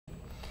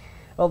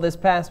Well, this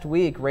past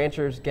week,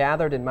 ranchers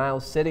gathered in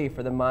Miles City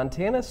for the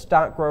Montana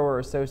Stock Grower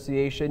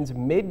Association's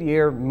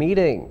mid-year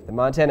meeting. The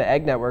Montana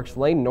Ag Network's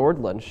Lane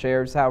Nordland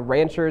shares how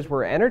ranchers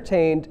were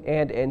entertained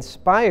and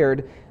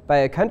inspired by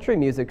a country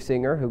music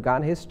singer who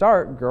got his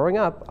start growing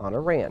up on a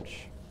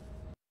ranch.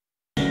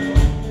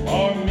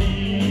 For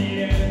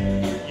me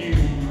and for you,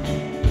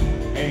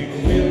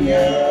 and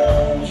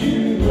Williams,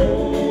 you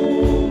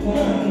roll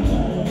my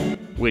life.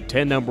 With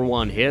 10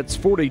 #1 hits,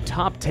 40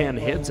 top 10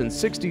 hits, and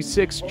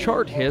 66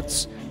 chart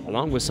hits,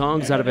 along with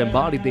songs that have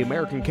embodied the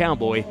American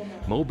cowboy,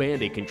 Moe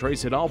Bandy can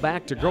trace it all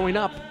back to growing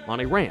up on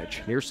a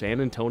ranch near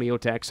San Antonio,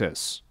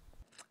 Texas.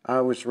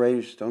 I was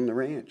raised on the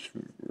ranch,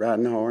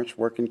 riding a horse,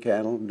 working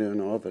cattle,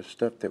 doing all the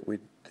stuff that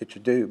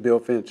you do,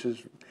 build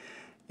fences,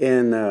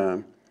 and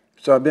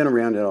so I've been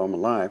around it all my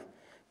life.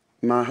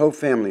 My whole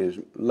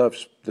family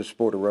loves the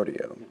sport of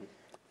rodeo,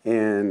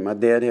 and my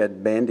dad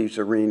had Bandy's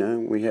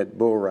Arena. We had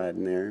bull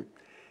riding there.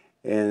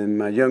 And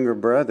my younger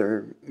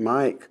brother,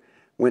 Mike,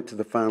 went to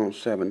the finals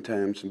 7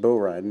 times in bull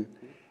riding.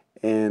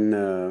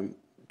 And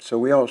so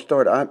we all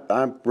started.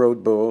 I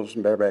rode bulls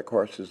and bareback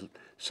horses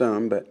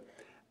some, but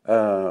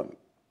I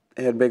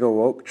had a big old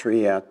oak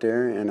tree out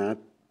there, and I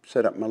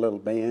set up my little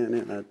band,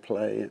 and I'd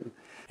play.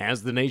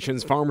 As the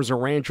nation's farmers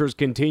and ranchers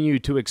continue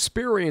to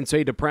experience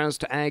a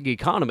depressed ag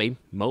economy,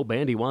 Moe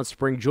Bandy wants to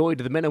bring joy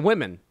to the men and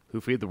women who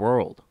feed the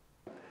world.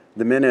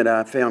 The minute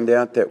I found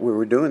out that we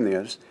were doing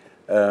this,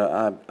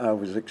 I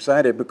was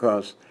excited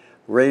because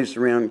raised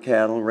around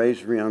cattle,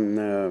 raised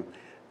around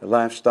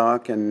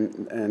livestock,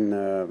 and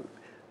the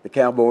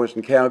cowboys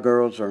and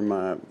cowgirls are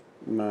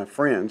my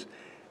friends.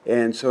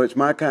 And so it's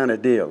my kind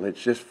of deal. It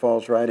just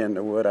falls right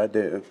into what I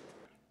do.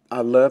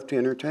 I love to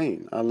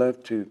entertain. I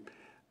love to,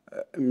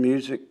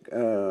 music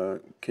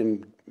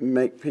can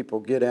make people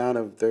get out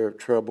of their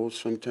troubles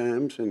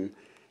sometimes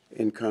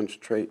and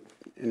concentrate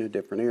in a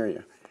different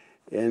area.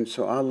 And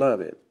so I love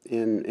it.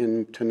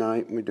 And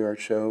tonight when we do our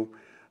show,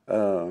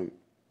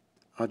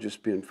 I'll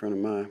just be in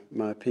front of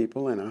my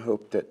people, and I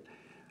hope that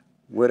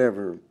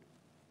whatever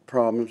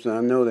problems, and I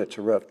know that's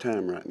a rough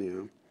time right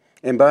now.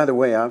 And by the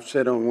way, I've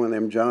sat on one of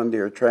them John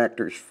Deere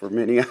tractors for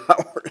many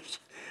hours,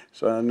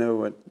 so I know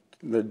what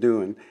they're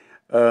doing.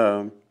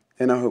 And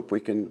I hope we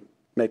can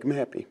make them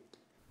happy.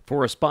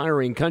 For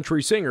aspiring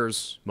country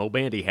singers, Moe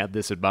Bandy had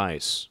this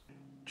advice.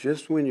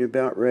 Just when you're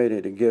about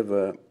ready to give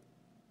up,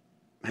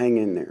 hang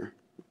in there,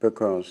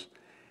 because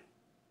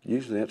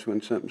usually that's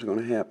when something's going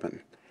to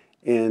happen.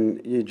 And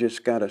you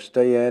just got to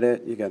stay at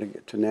it. You got to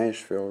get to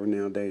Nashville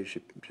nowadays.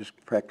 You just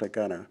practically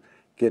got to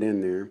get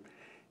in there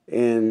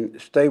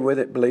and stay with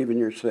it, believe in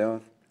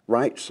yourself,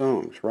 write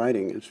songs.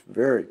 Writing is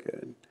very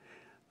good.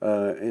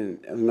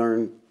 And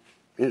learn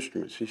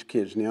instruments. These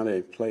kids now,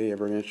 they play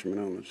every instrument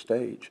on the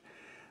stage.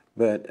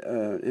 But,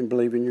 and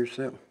believe in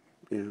yourself,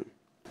 you know.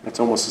 That's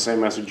almost the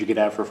same message you could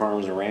have for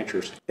farmers and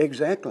ranchers.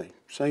 Exactly,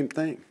 same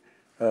thing.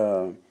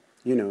 You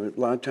know, a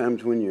lot of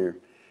times when you're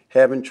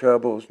having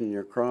troubles and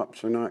your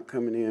crops are not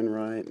coming in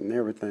right and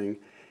everything,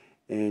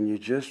 and you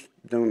just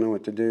don't know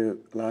what to do,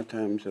 a lot of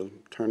times they'll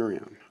turn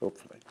around,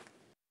 hopefully.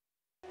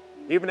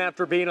 Even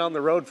after being on the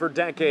road for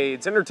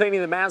decades, entertaining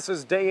the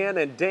masses day in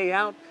and day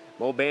out,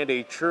 Moe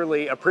Bandy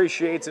truly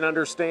appreciates and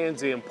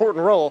understands the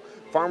important role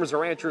farmers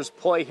and ranchers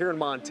play here in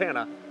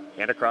Montana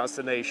and across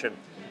the nation.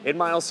 In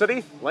Miles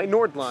City, Lane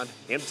Nordland,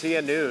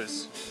 MTN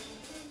News.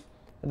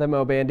 The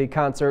Moe Bandy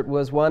concert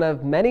was one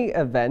of many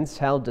events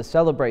held to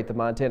celebrate the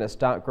Montana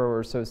Stock Grower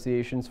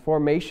Association's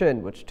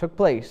formation, which took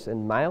place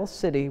in Miles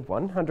City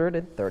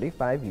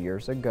 135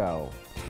 years ago.